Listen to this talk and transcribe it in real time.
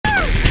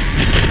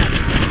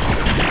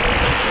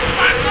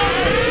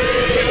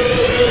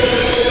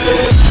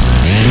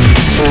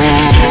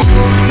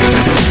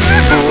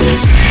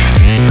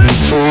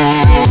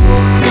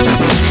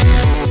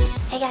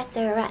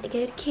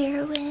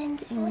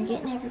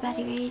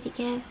everybody ready to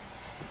go?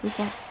 We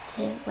got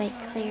to wake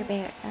Claire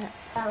Bear up.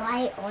 The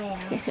light oil.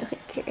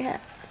 Wake her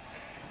up.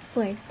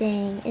 Poor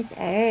thing, it's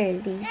early.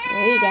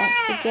 We got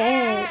to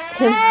go.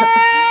 Come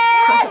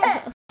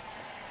on.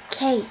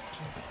 Okay.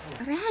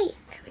 Alright,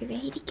 are we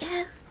ready to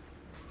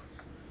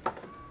go?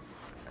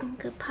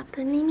 Uncle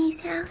Papa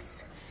Mimi's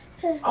house.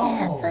 Have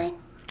fun.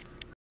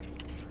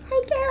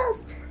 Hey girls.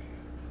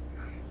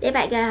 They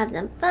about to go have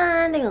some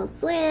fun. They're gonna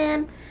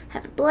swim,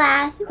 have a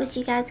blast. Wish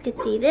you guys could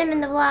see them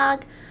in the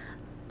vlog,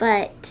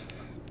 but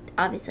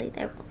obviously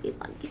they won't be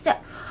vlogging. So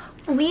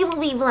we will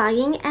be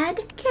vlogging at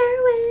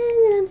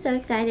Carowinds. I'm so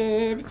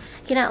excited.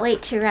 Cannot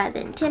wait to ride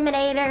the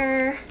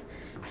Intimidator,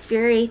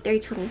 Fury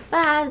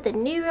 325, the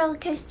new roller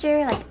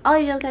coaster. Like all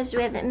these roller coasters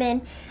we haven't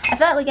been. I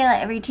felt we go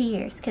like every 2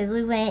 years because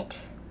we went.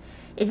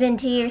 It's been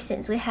 2 years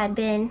since I had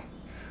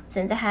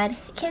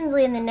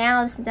Kinsley, and then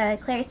now since I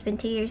had Claire. It's been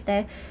 2 years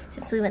though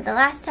since we went the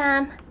last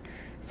time.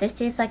 So it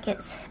seems like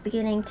it's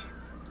beginning to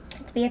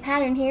be a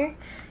pattern here.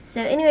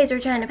 So anyways, we're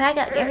trying to pack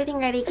up, get everything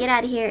ready, get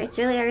out of here. It's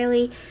really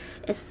early.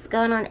 It's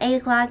going on 8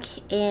 o'clock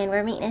and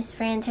we're meeting as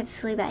friends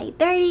hopefully by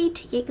 8:30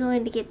 to get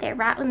going, to get there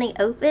right when they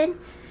open.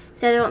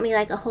 So there won't be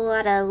like a whole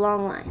lot of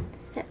long lines.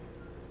 So.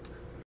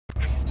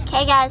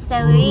 Okay guys,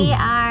 so we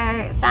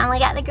are finally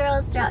got the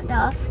girls dropped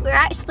off. We're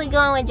actually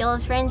going with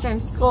Joel's friends from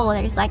school.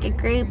 There's like a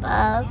group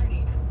of,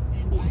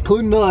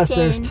 including us, 10.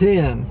 There's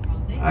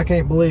 10. I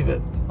can't believe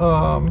it.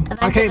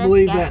 I can't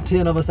believe that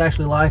 10 of us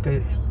actually like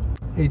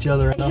each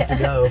other enough to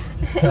go,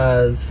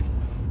 because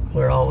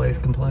we're always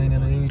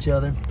complaining at each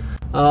other.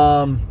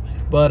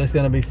 But it's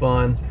gonna be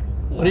fun.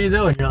 Yeah. What are you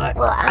doing? You're like,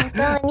 well, I'm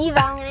filming you,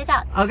 but I'm gonna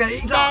talk. Okay,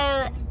 you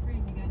talk.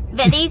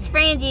 But these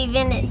friends you've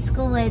been at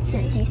school with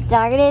since you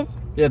started?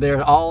 Yeah,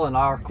 they're all in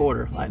our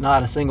quarter. Like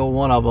not a single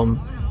one of them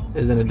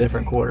is in a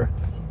different quarter.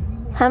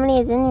 How many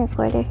is in your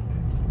quarter?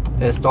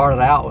 It started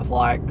out with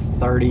like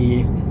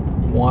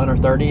 31 or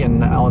 30, and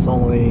now it's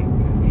only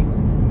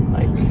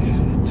like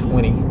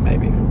 20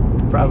 maybe.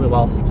 Probably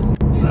lost.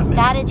 So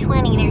out of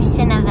 20, there's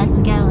 10 of us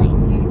going.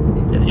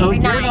 Yeah, you're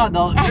not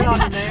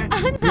in there.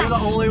 You're the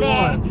only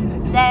one.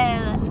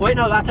 So wait,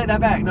 no, I take that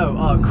back.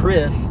 No,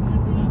 Chris,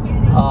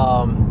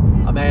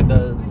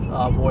 Amanda's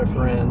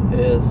boyfriend,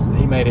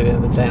 he made it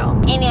into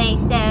town. Anyway,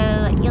 so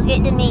you'll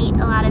get to meet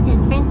a lot of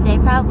his friends today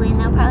probably, and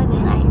they'll probably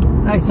be like,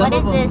 hey, what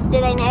is this? Do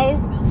they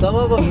know? Some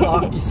of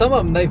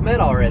them they've met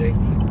already.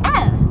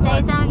 Oh, so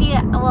like, some of you,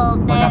 well,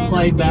 like I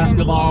played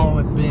basketball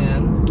with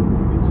Ben.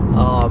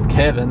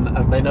 Kevin,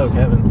 they know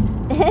Kevin.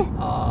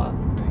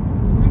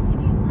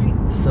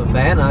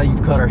 Savannah,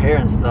 you've cut her hair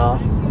and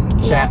stuff.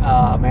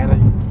 Yeah. Amanda,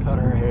 you cut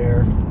her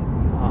hair.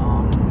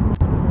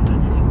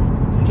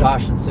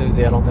 Josh and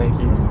Susie, I don't think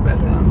you've met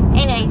them.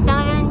 Anyway, some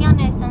of them you'll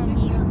know, some of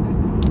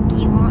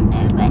you won't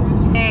know, but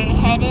we're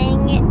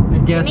heading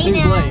and guess to meet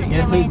who's them. late?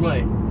 Guess who's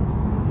late?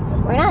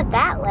 We're not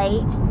that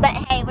late, but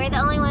hey, we're the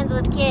only ones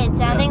with kids,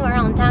 so yeah. I think we're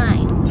on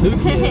time. 2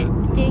 kids.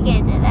 2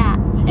 kids at that.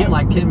 You get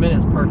like 10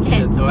 minutes per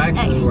kid, so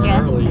actually extra.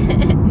 We're early.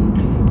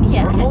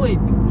 Yeah. We're only...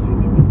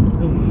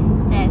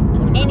 So,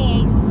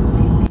 anyways,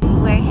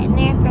 we're heading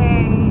there for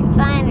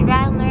fun and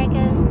ride on the roller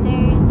coasters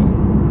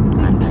and a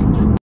lot of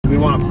fun. We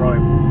want to probably...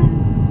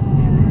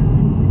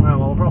 Well,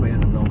 we'll probably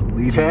end up going to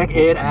leave. Check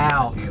it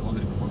out.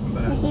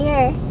 We're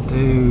here.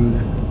 Dude.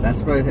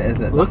 That's what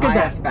is it? Look at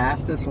that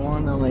fastest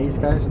one on the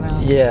East Coast now?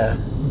 Yeah.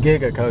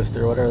 Giga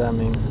coaster, whatever that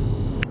means.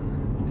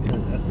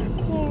 That's it.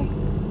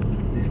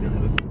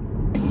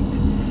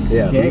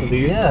 Here.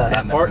 Yeah,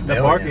 Yeah.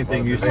 the parking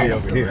thing used to be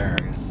over here.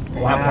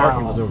 Wow. That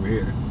parking was over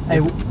here. Hey,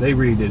 They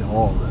redid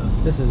all this.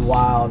 this is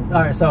wild.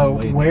 All right, so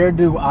where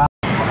do I...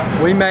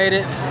 We made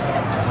it.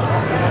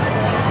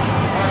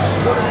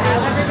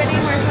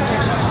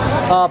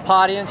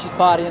 Pottying, she's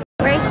pottying.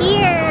 We're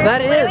here.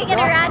 That is. Where are we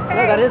gonna ride first?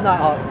 No, that is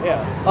not.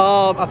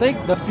 Yeah. I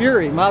think the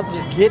Fury. Might as well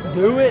just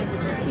do it.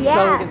 Yeah.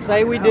 So we can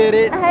say we did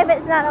it. I hope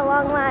it's not a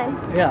long line.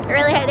 Yeah. I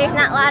really hope there's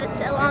not lots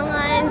of long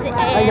lines. And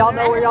Hey, y'all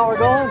know where y'all are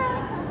going?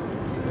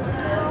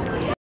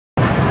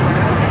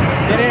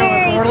 Get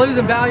in. We're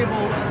losing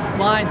valuable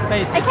line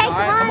space. Okay, all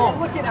right, come on.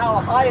 Look at how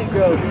high it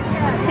goes.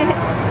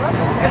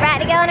 We're about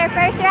to go on our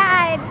first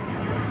ride.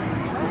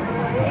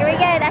 Here we go.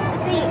 That's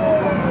the seat.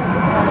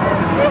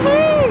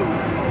 Woohoo!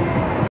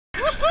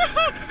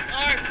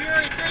 Alright,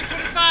 Fury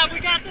 325, we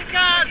got this,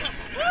 guys!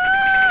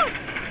 Woo!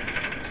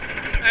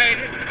 Hey,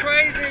 this is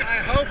crazy. I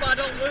hope I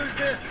don't lose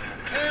this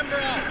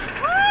camera.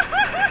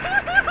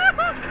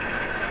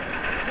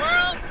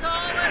 World's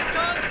tallest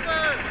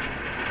coaster!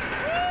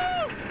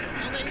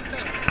 Woo! On the East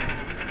Coast.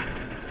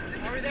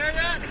 Are we there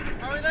yet?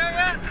 Are we there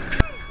yet?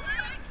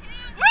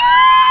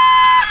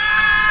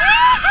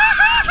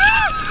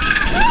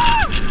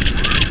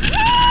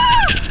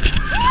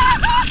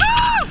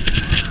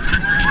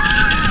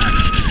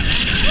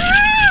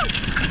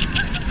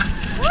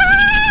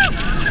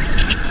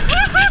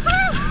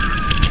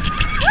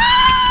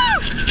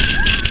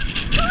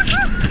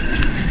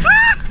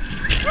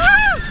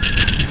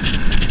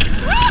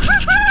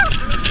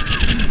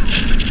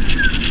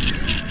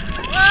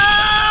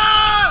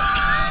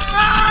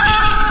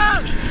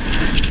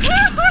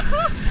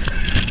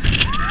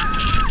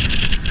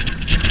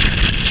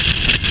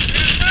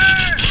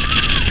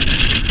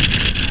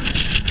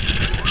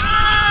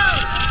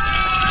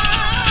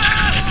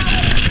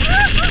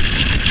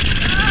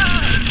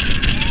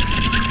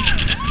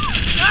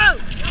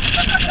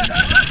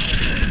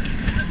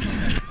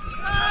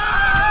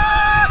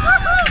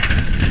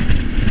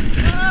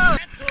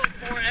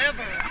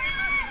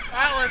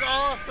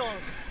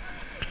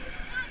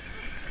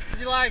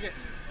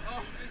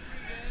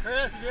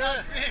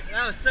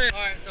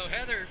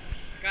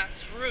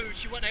 screwed.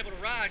 She wasn't able to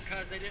ride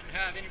because they didn't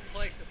have any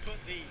place to put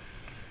the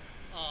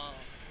our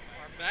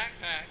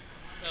backpack.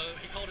 So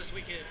he told us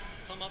we could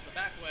come up the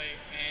back way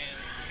and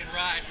we can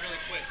ride really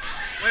quick.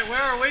 Wait,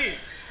 where are we?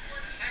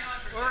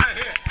 We're right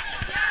here.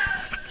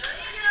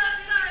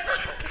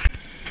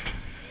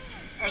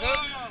 Are those?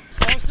 Oh,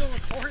 I'm still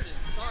recording.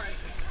 Sorry.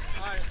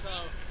 All right,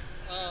 so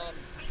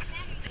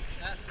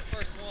that's the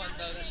first one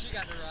though that she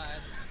got to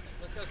ride.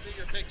 Let's go see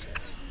your picture.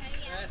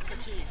 That's the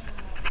key.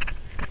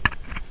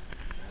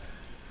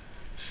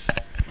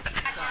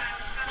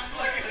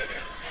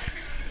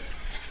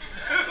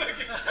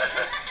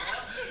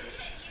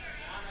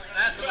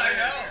 That's what I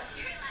know.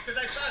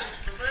 Because I saw it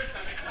the first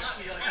time. It caught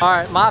me like. All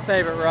right, my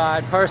favorite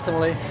ride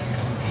personally.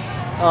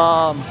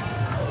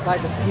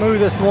 Like the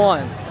smoothest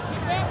one.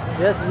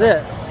 This is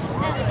it.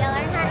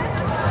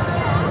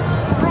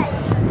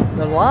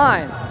 The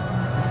line. Was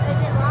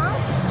it long?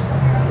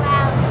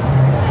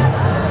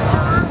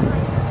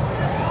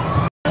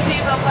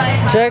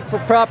 Wow. Check for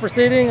proper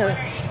seating.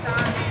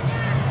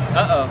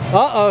 Uh-oh.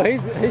 Uh-oh,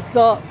 he's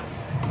stuck.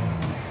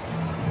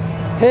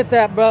 Hit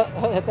that, bro.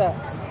 Hit that.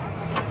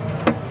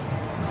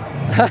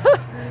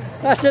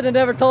 I should have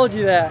never told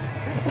you that.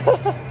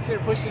 Should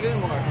have pushed it in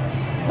more.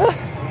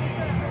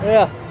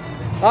 Yeah.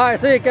 All right,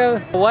 see you,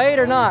 Kevin. Wait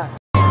or not?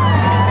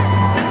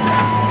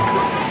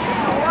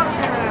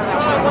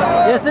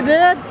 Yes, it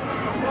did.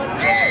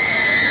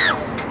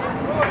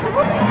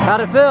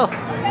 How'd it feel?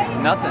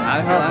 Nothing. I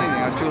didn't feel anything.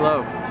 I was too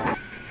low.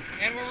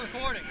 And we're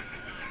recording.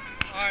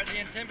 All right, the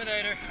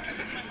Intimidator.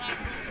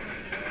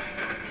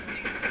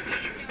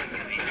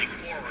 Facing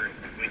forward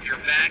with your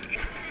back.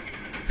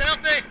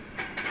 Selfie.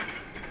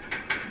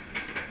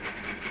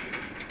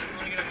 I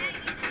want to get up here.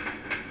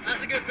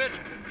 That's a good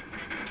picture.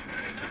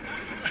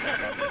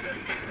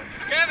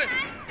 Kevin.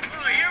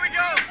 Oh, here we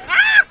go.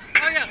 Ah!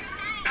 Oh yeah.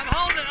 I'm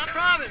holding it. I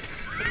promise.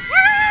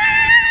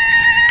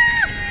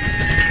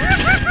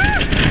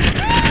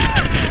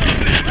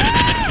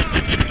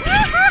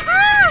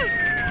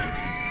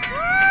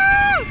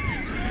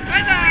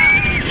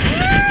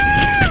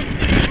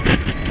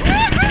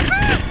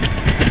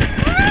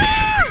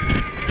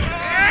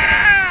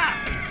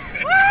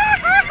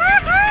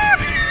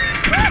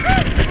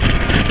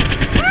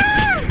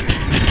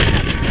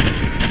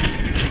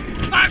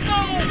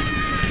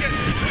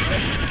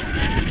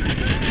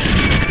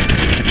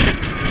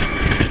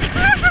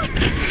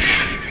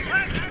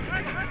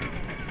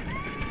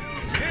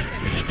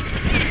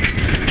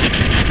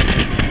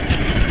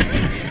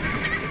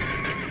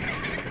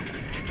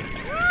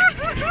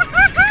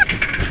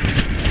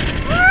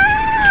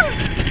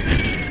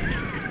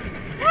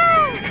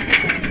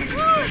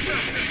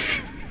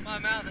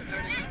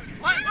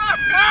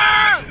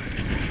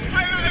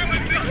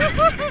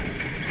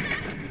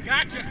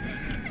 Gotcha.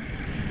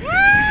 Woo!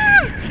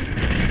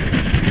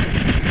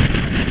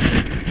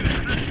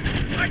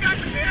 I got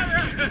the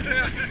camera.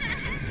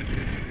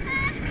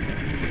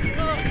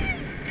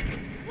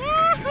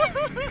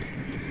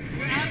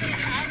 You're out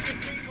of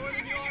the seat more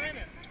than you are in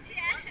it.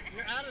 Yeah.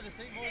 You're out of the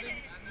seat more than you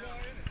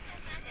are in it.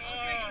 I was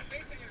making a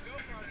face on your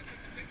GoPro and I took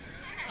the picture.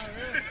 Oh,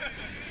 really?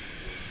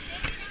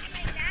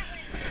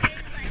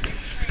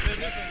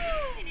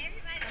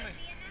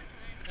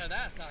 No,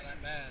 that's not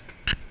that bad.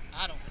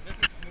 I don't. This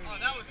is smooth. Oh,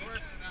 that was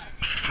worse than that.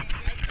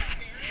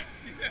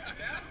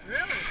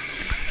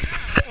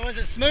 Really? Was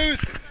it smooth?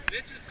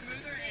 This was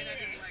smoother and I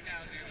didn't like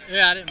how it was.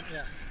 Yeah, I didn't.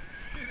 Yeah.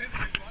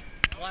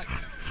 I like it.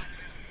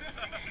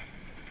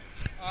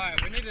 All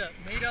right, we need to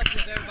meet up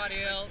with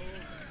everybody else.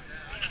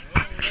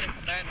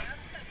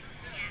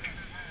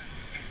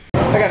 I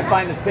gotta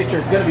find this picture.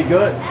 It's gonna be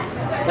good.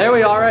 There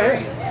we are,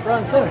 right here.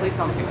 Front and center. Please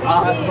sounds good.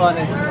 That's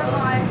funny.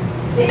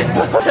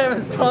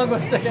 Kevin's tongue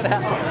was sticking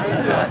out.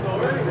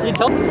 You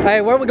told.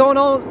 Hey, where are we going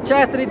on,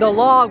 Chastity? The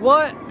log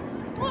what?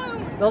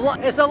 Flume.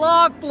 It's a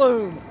log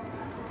flume.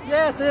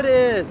 Yes, it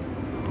is.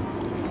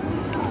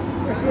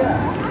 Where's she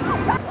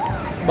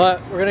at?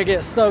 But we're gonna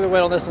get so good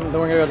wet on this one. Then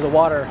we're gonna go to the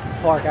water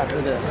park after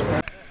this.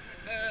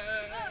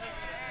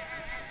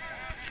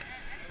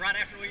 Right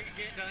after we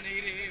get done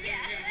eating.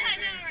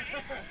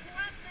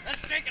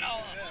 Let's shake it all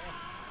up.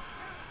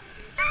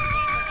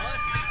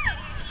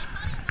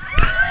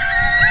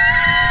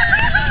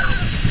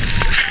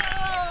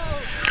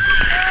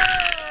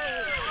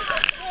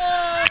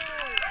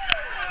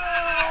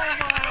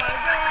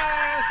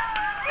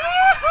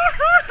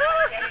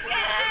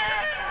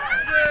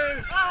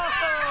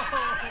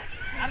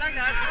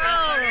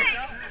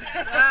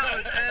 That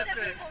was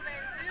epic.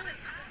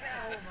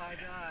 Oh my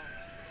god.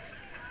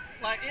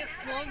 Like it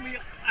slung me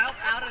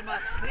out of my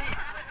seat.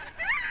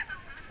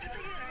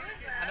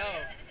 I know.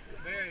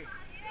 Very.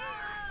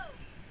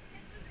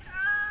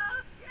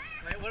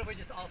 Wait, what if we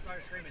just all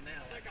start screaming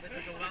now? Like, this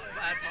is a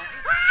bad part.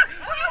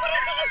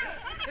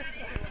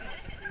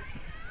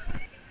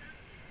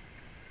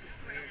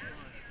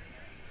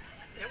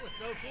 It was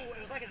so cool.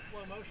 It was like in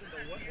slow motion, the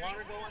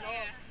water going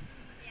off.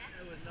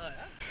 It was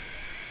nuts.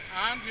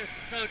 I'm just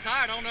so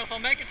tired. I don't know if I'll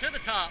make it to the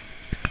top.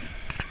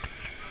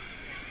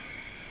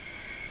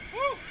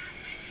 Woo!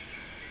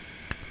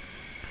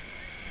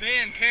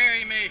 Ben,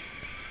 carry me.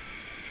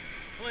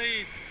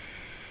 Please.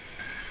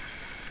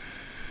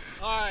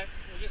 Alright,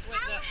 we just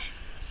went to...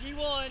 She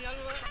won.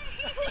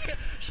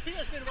 She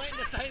has been waiting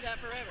to say that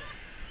forever.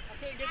 I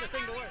couldn't get the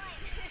thing to work.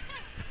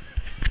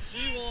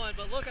 She won,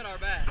 but look at our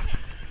back.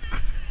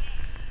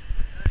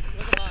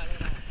 Look at mine,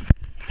 look at mine.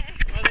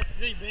 Oh, let's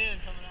see Ben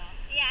coming out.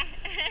 Yeah.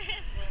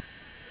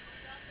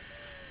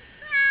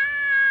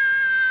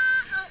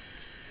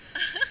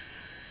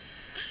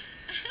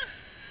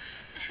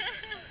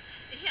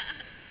 Yeah.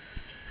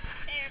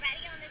 Hey, we're about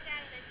to go on this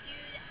ride with this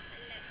huge...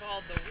 It's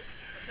called the... It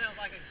sounds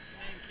like a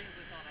name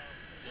Kinsley thought of.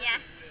 Yeah.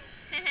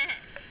 It's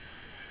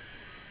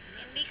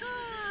gonna be cool.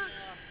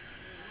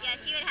 Yeah,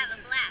 she would have a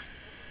blast.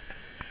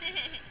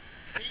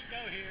 Feet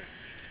go here.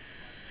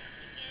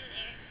 Go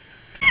there.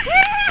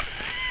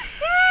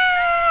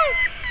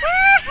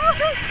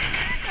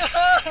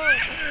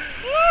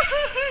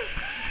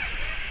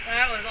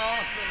 That was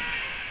awesome.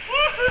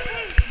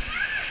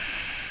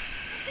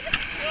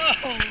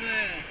 Oh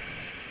man,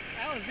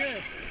 that was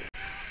good.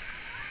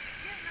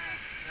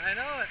 I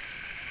know it.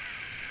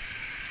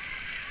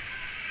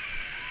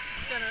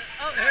 It's gonna,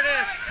 oh, there it is.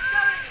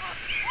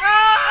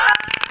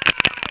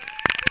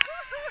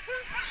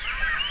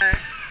 Alright.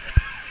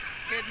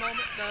 Kid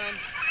moment done.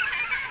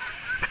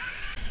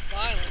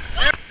 Finally.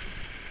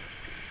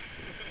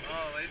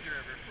 Oh, lazy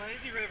river.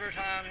 Lazy river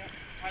time.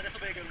 Alright, this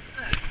will be a good one.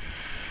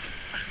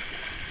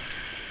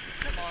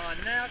 Come on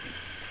now.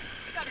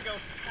 You gotta go.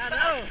 I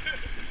know.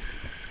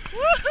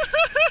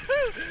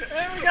 Woo-hoo-hoo-hoo!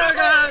 There we go,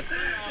 guys.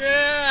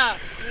 Yeah.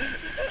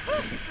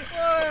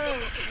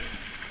 Whoa.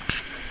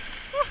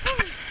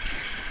 Woo-hoo.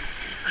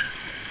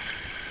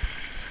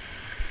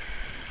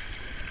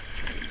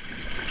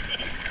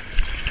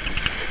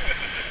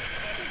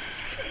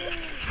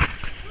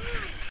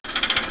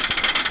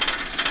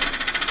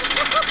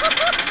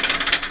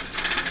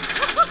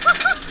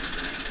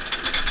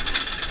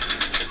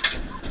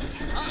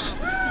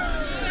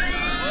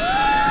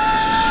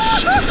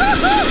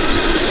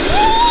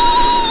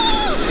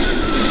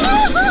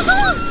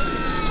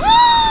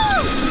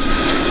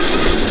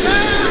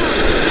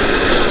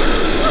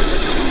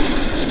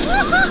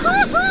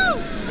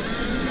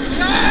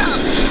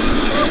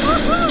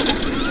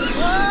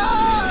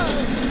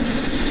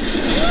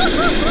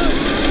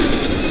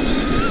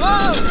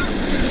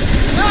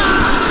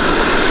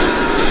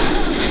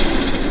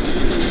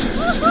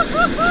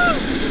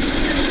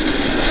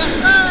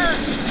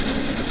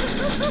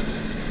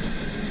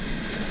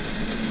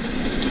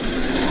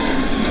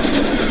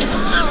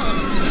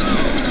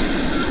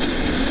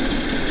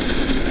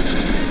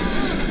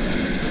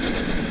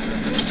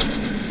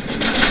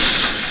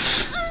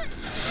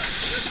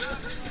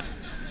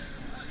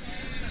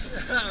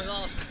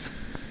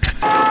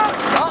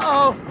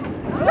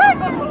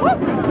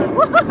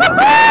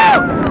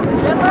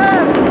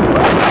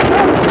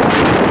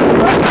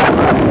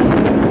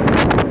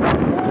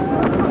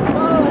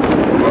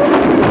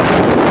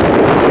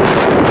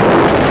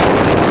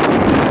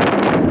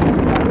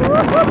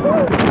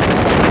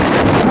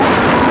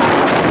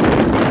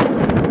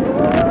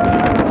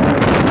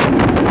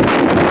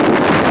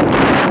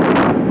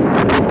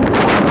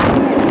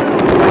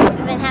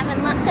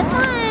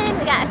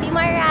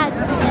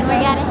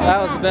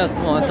 Best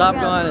one. Top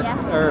Gun is,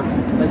 or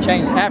they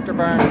changed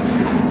Afterburn.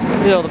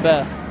 Still the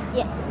best.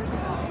 Yes.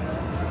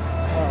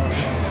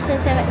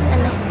 There's so much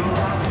fun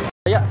there.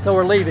 Yeah, so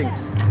we're leaving.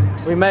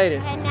 We made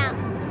it. And now.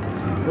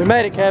 We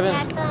made it, Kevin. We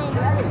had fun.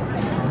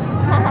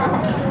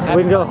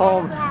 We can go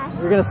home.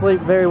 You're gonna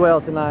sleep very well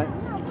tonight.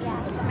 Yeah,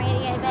 I'm ready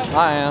to go to bed.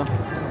 I am.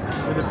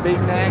 With a Big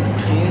Mac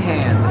in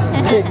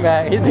hand. Big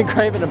Mac. He's been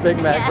craving a Big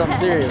Mac, Yeah. something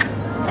serious.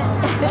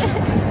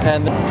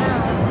 And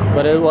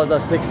but it was a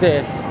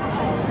success.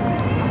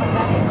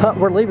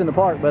 We're leaving the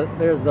park, but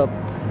there's the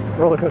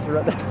roller coaster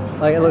right there.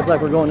 Like, it looks like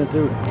we're going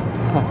into.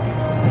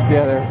 It's the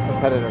other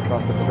competitor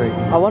across the street.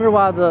 I wonder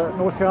why the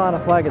North Carolina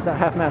flag is at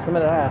half-mast. I'm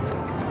gonna ask.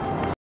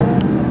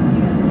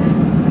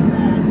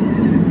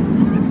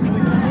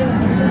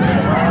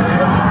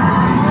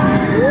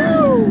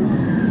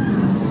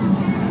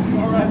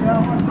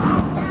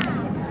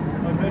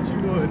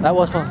 That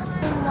was fun.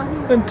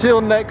 Until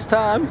next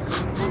time.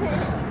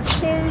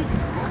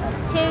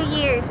 2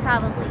 years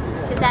probably,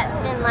 because that's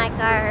been like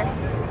our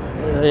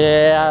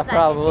Yeah,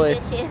 probably.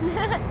 tradition.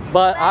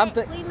 But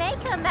we may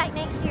come back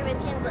next year with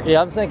Kinsley.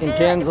 Yeah, I'm thinking Really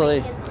like to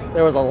Kinsley. bring Kinsley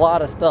There was a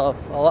lot of stuff.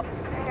 for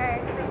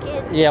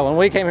kids. Yeah, when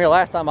we came here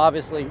last time,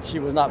 obviously she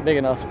was not big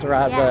enough to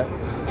ride, Yeah. but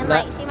And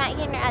that, like she might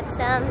get ride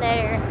some that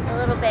are a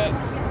little bit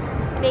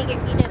bigger,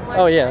 more.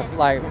 oh yeah, fun.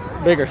 like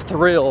bigger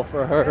thrill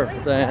for her Really?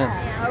 than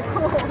Yeah. Oh,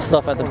 cool.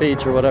 stuff at the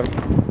beach or whatever.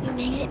 We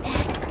made it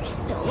back. We're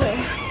sore.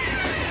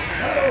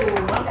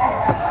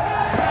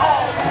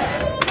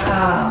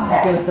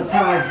 I'm gonna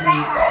surprise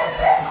you.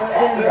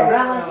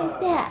 Cinderella. Who's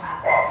that?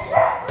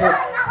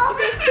 Is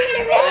it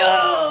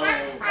Cinderella?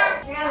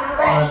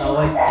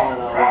 Wait.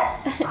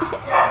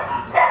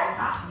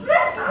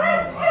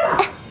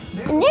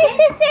 And there's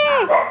sister.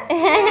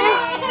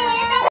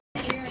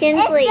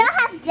 Kinsley. It still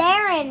have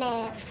Dare in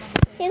it.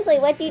 Kinsley,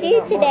 what'd you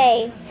do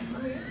today?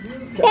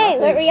 say?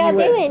 What were y'all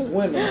doing?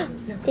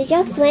 Did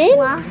y'all swim?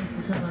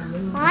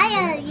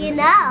 Why you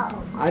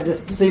know? I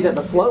just see that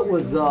the float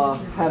was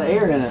had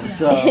air in it,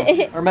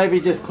 so or maybe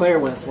just Claire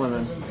went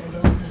swimming.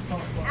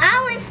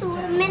 I went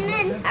swimming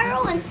and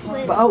I went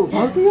swimming. Oh,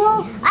 both of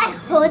y'all? I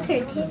hold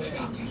her too.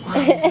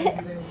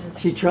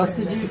 She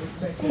trusted you?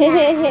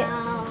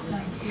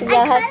 Did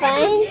y'all have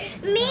fun?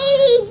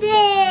 Mimi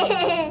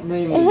did.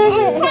 Maybe.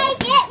 Hey,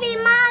 get me,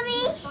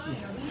 mommy.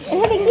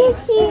 How to get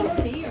you?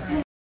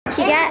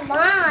 She got.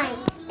 Mine.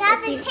 You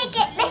have the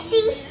ticket,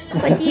 Missy.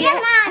 What do you Come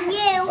got? on,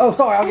 you. Oh,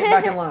 sorry, I'll get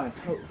back in line.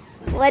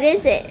 What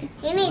is it?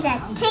 You need a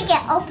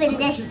ticket. Open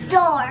this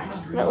door.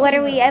 But what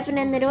are we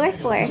opening the door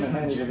for?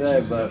 Handy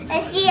today, but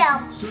I see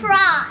a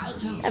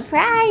prize. A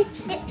prize.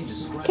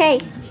 Okay.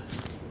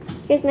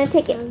 Here's my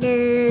ticket.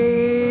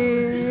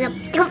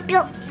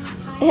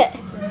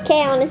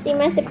 Okay, I want to see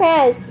my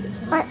surprise.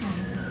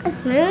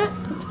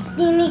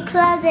 You need to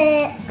close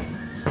it.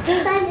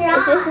 Close your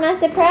Is this my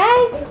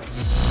surprise?